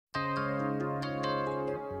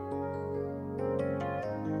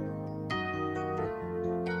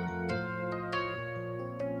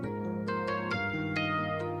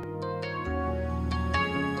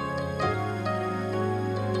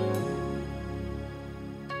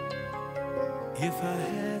If I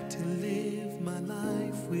had to live my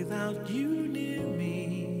life without you near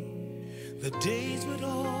me, the days would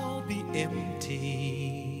all be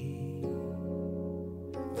empty.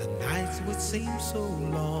 The nights would seem so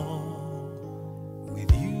long.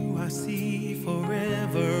 With you I see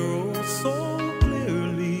forever oh so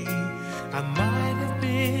clearly. I might have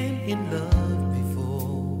been in love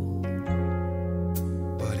before,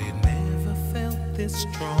 but it never felt this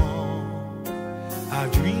strong. Our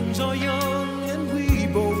dreams are young and we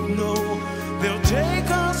both know they'll take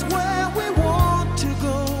us where we want to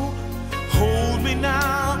go. Hold me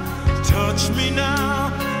now, touch me now.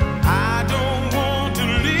 I don't want to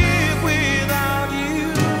live without you.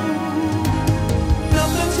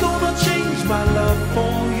 Nothing's gonna change my love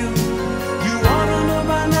for you. You ought to know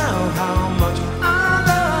by now how much I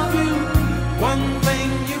love you. One thing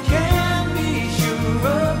you can be sure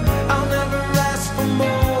of, I'll never ask for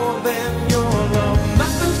more than your love.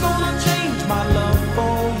 Nothing's gonna change my love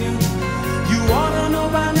for you. You ought to know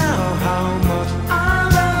by now how much I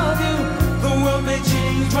love you. The world may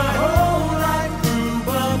change my whole life through,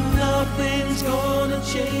 but nothing's gonna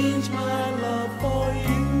change my love for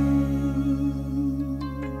you.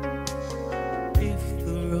 If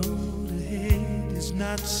the road ahead is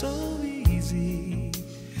not so easy,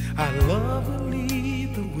 our love will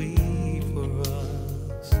lead the way for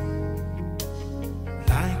us.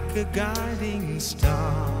 Like a guiding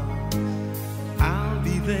star, I'll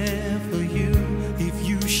be there for you if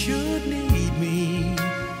you should need me.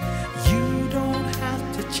 You don't have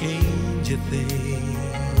to change a thing.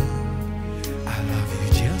 I love you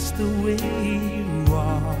just the way you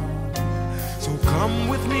are. So come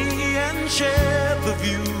with me and share the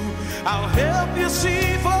view. I'll help you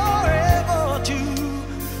see forever too.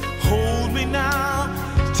 Hold me now,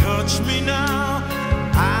 touch me now.